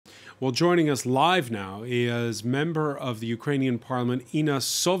Well, joining us live now is member of the Ukrainian Parliament, Inna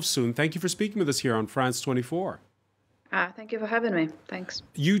Sovsun. Thank you for speaking with us here on France 24. Thank you for having me. Thanks.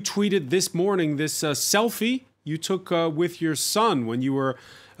 You tweeted this morning this selfie you took with your son when you were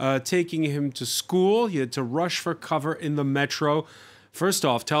taking him to school. You had to rush for cover in the metro. First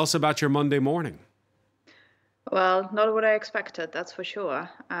off, tell us about your Monday morning. Well, not what I expected, that's for sure.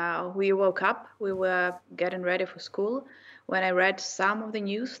 We woke up, we were getting ready for school when I read some of the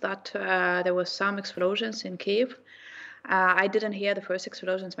news that there was some explosions in Kyiv. I didn't hear the first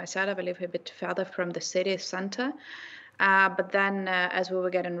explosions myself. I live a bit further from the city center. But then as we were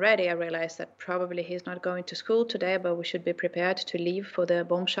getting ready, I realized that probably he's not going to school today, but we should be prepared to leave for the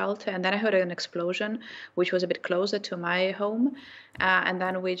bomb shelter. And then I heard an explosion, which was a bit closer to my home. And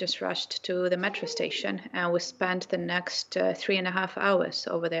then we just rushed to the metro station. And we spent the next 3.5 hours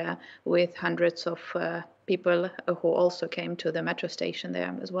over there with hundreds of people who also came to the metro station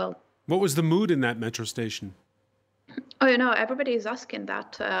there as well. What was the mood in that metro station? Oh, everybody is asking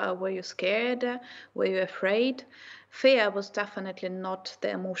that. Were you scared? Were you afraid? Fear was definitely not the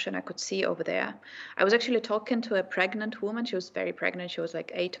emotion I could see over there. I was actually talking to a pregnant woman. She was very pregnant. She was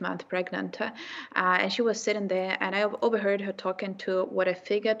like 8 months pregnant. And she was sitting there, and I overheard her talking to what I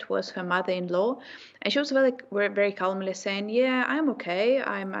figured was her mother-in-law. And she was very calmly saying, yeah, I'm okay.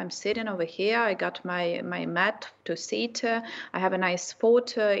 I'm sitting over here. I got my mat to sit. I have a nice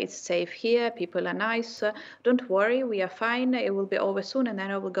spot. It's safe here. People are nice. Don't worry. We are fine. It will be over soon, and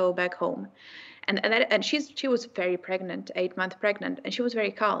then I will go back home. And she was very pregnant, 8 months pregnant, and she was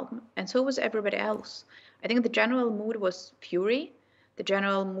very calm, and so was everybody else. I think the general mood was fury, the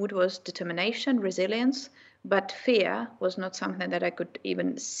general mood was determination, resilience, but fear was not something that I could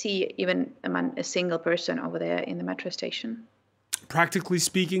even see, even among a single person over there in the metro station. Practically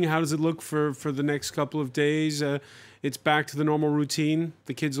speaking, how does it look for the next couple of days? It's back to the normal routine.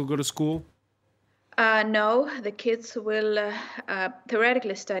 The kids will go to school? No, the kids will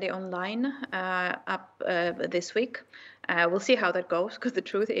theoretically study online up this week. We'll see how that goes, because the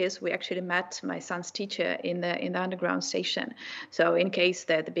truth is we actually met my son's teacher in the underground station. So in case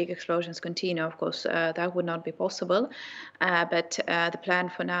the big explosions continue, of course, that would not be possible. But the plan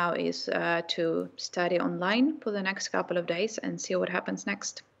for now is to study online for the next couple of days and see what happens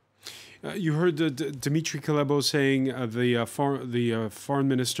next. You heard Dmitry Kuleba saying, the foreign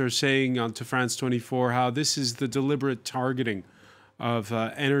minister saying to France 24, how this is the deliberate targeting of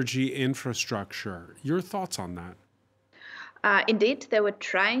energy infrastructure. Your thoughts on that? Indeed, they were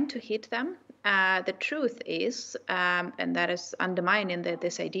trying to hit them. The truth is, and that is undermining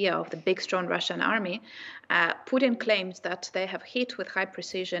this idea of the big, strong Russian army, Putin claims that they have hit with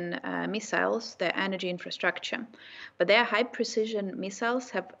high-precision missiles their energy infrastructure. But their high-precision missiles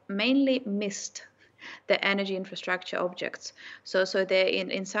have mainly missed the energy infrastructure objects. So they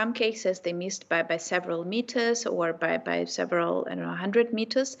in some cases they missed by several meters or by several 100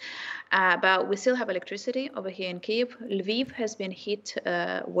 meters. But we still have electricity over here in Kyiv. Lviv has been hit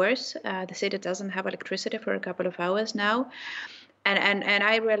worse. The city doesn't have electricity for a couple of hours now. And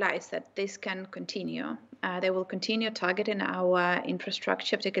I realize that this can continue. They will continue targeting our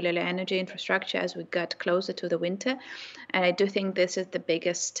infrastructure, particularly energy infrastructure, as we get closer to the winter. And I do think this is the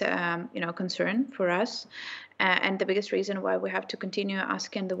biggest, concern for us, and the biggest reason why we have to continue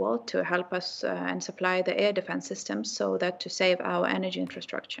asking the world to help us and supply the air defense systems, so that to save our energy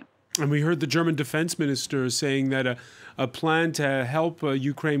infrastructure. And we heard the German defense minister saying that a plan to help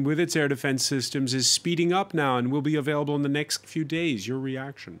Ukraine with its air defense systems is speeding up now and will be available in the next few days. Your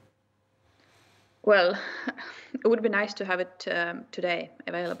reaction? Well, it would be nice to have it today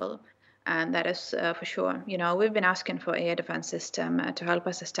available. And that is for sure. We've been asking for air defense system to help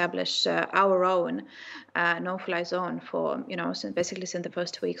us establish our own no-fly zone for, basically since the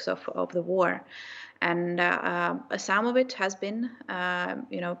first weeks of the war. And some of it has been,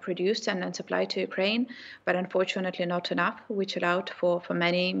 produced and supplied to Ukraine, but unfortunately not enough, which allowed for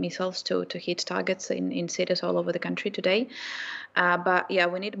many missiles to hit targets in cities all over the country today. But yeah,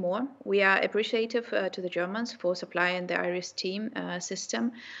 we need more. We are appreciative to the Germans for supplying the Irish team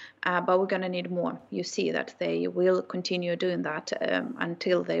system, but we're going to need more. You see that they will continue doing that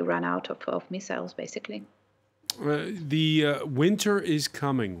until they run out of missiles, basically. The winter is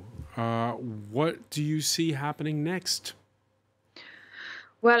coming. What do you see happening next?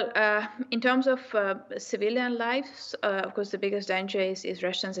 Well, in terms of civilian lives, of course, the biggest danger is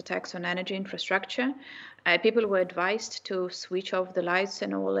Russians' attacks on energy infrastructure. People were advised to switch off the lights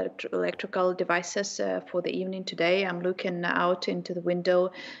and all electrical devices for the evening today. I'm looking out into the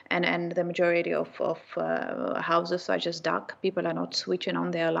window, and the majority of houses are just dark. People are not switching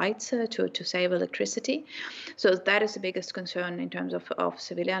on their lights to save electricity. So that is the biggest concern in terms of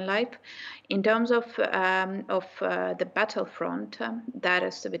civilian life. In terms of the battlefront, that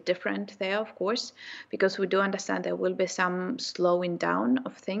is a bit different there, of course, because we do understand there will be some slowing down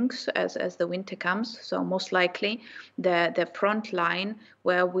of things as the winter comes. So most likely the front line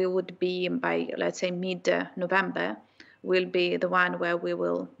where we would be by, let's say, mid-November will be the one where we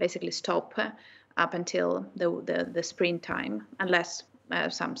will basically stop up until the springtime, unless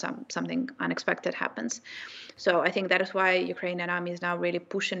something unexpected happens. So I think that is why Ukrainian army is now really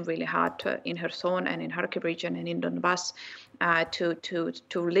pushing really hard in Kherson and in Kharkiv region and in Donbass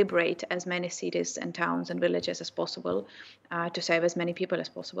to liberate as many cities and towns and villages as possible, to save as many people as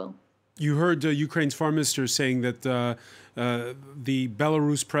possible. You heard Ukraine's foreign minister saying that the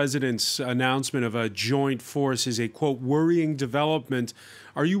Belarus president's announcement of a joint force is a, quote, worrying development.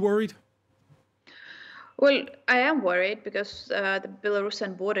 Are you worried? Well, I am worried because the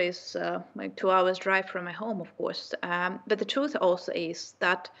Belarusian border is like 2 hours drive from my home, of course. But the truth also is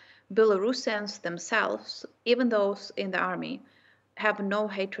that Belarusians themselves, even those in the army, have no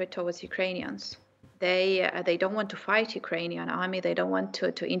hatred towards Ukrainians. They don't want to fight Ukrainian army. They don't want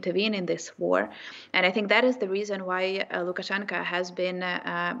to intervene in this war, and I think that is the reason why Lukashenko has been,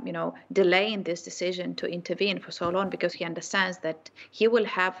 delaying this decision to intervene for so long, because he understands that he will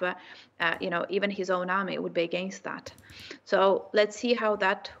have, even his own army would be against that. So let's see how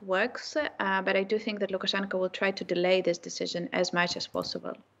that works. But I do think that Lukashenko will try to delay this decision as much as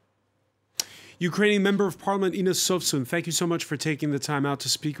possible. Ukrainian Member of Parliament Inna Sovsun, thank you so much for taking the time out to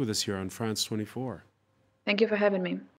speak with us here on France 24. Thank you for having me.